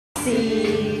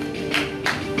así.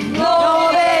 No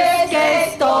ves que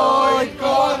estoy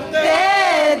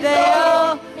contento,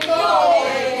 no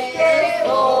ves que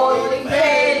estoy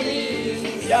feliz.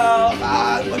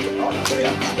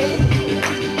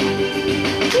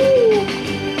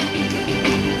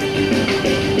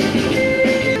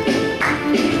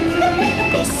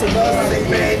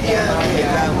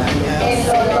 El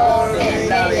olor de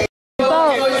la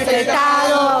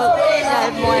secado de la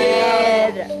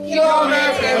almohada. Yo me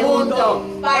pregunto,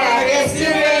 ¿para qué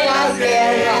sirven las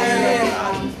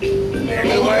guerras?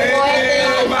 Me muerde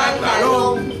el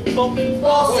pantalón,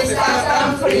 vos estás tan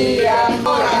fría.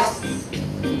 Horas,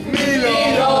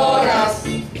 1000 horas,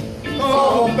 como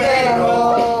un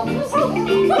perro.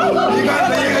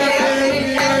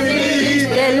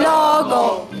 ¡Qué loco!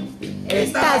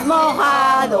 Estás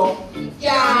mojado,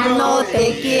 ya no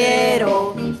te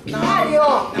quiero.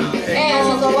 Mario,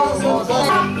 eso vamos a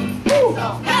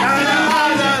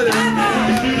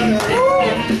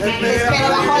Espero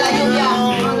bajo la lluvia.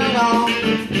 No.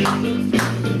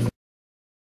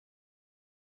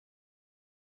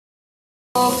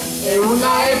 En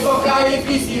una época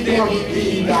difícil de mi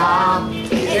vida,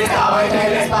 estaba entre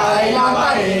la espada y la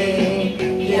pared,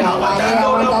 y aguantando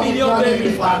la opinión de mi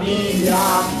familia.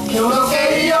 Yo no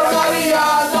quería una vida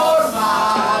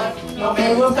normal, no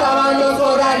me gustaban los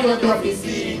horarios de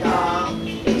oficina.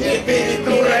 Mi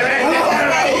espíritu rebelde se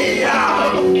reía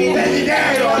de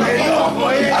dinero, de enojo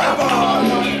y de amor.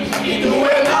 Y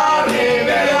tuve la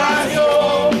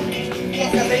revelación que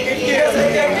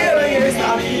quiero en esta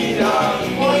vida.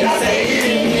 Voy a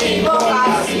seguir mi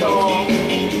vocación.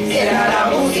 Será la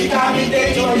música mi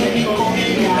techo y mi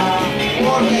comida.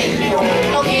 Porque yo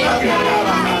no quiero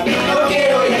trabajar, no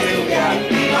quiero ir a estudiar,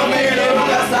 no me quiero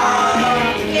casar.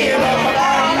 Quiero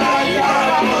pagar la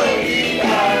guitarra por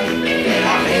vida. Que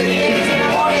la gente se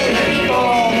enamore de mi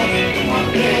voz.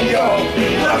 Porque yo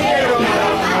no quiero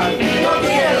trabajar, no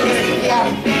quiero estudiar,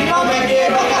 no me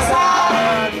quiero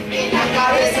casar. En la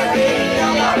cabeza tenía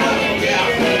la novia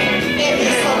que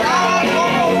me sonaba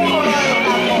como un coro de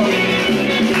tambor.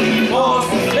 Vos,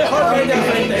 mejor que te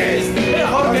enfrentes,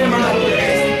 mejor que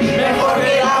madures, mejor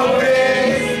que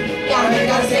labures. Ya me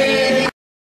cansé de...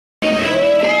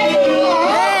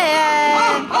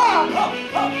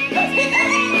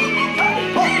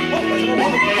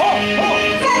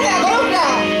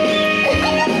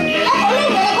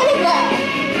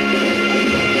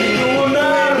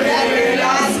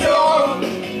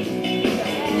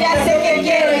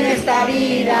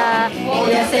 Vida,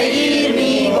 voy a seguir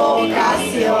mi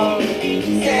vocación.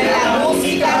 Ser la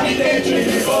música mi techo y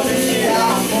mi comida.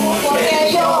 Porque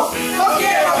yo no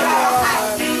quiero trabajar,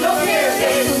 no quiero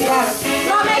estudiar,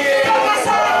 no me quiero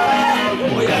casar.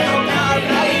 Voy a tocar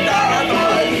la guitarra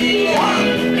todo el día,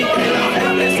 porque la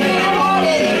gente se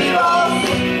enamore de mi voz.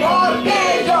 Porque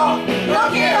yo no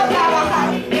quiero trabajar,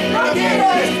 no quiero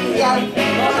estudiar,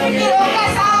 no me quiero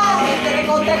casar. Te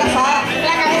recontra casada,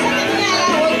 la cabeza tenía la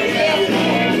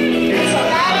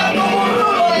sonaba como un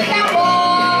rulo de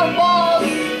tambor.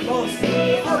 Vos,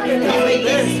 mejor que te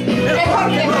afeites, mejor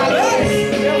que madures,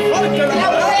 mejor que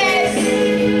labures.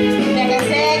 Me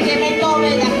cansé que me tome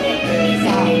la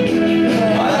cerveza,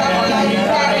 ahora con la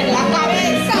guitarra en la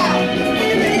cabeza.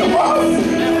 Vos,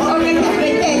 mejor que te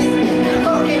afeites,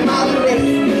 mejor que madures,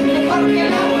 mejor que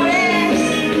labures.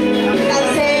 Me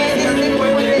cansé de este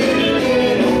puente de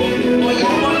dinero, voy a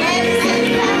ponerme el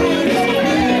traje de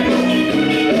sombrero.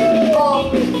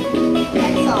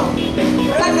 Eso.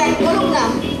 Columna.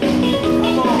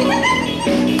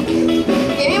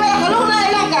 ¡Que viva la columna de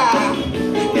Laca!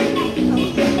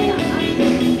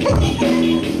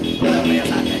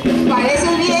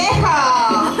 Pareces vieja.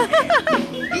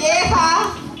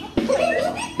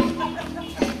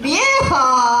 Vieja.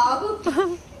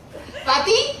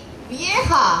 ¿Pati?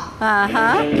 Vieja. Ajá.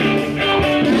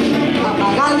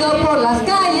 Vagando por las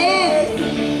calles,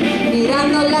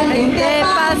 mirando la gente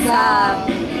pasar.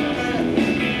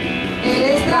 El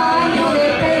extraño de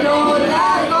pelo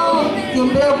largo, sin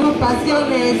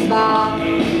preocupaciones va.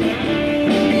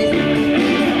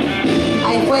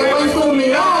 Hay fuego en su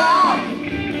mirada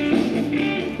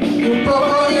y un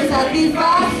poco de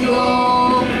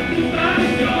insatisfacción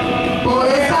por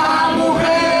esa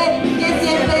mujer que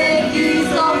siempre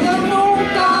quiso, pero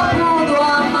nunca pudo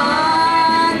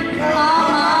amar.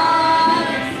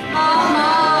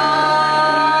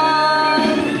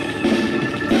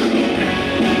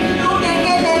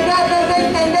 Que te trates de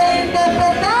entender,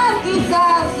 interpretar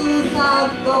quizás sus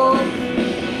actos.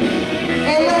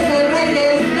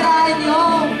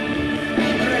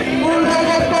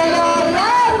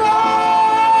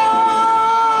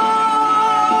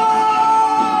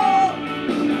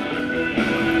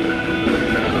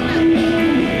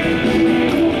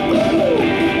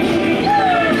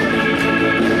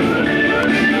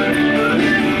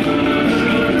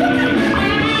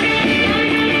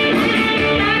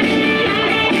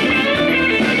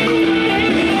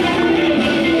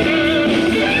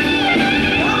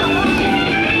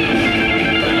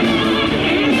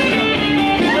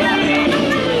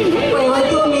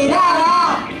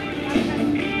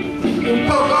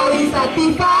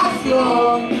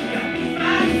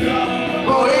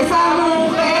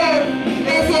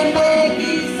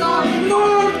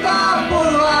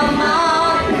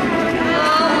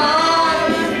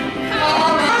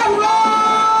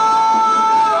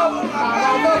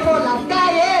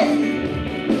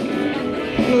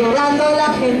 mirando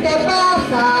la gente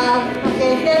pasar.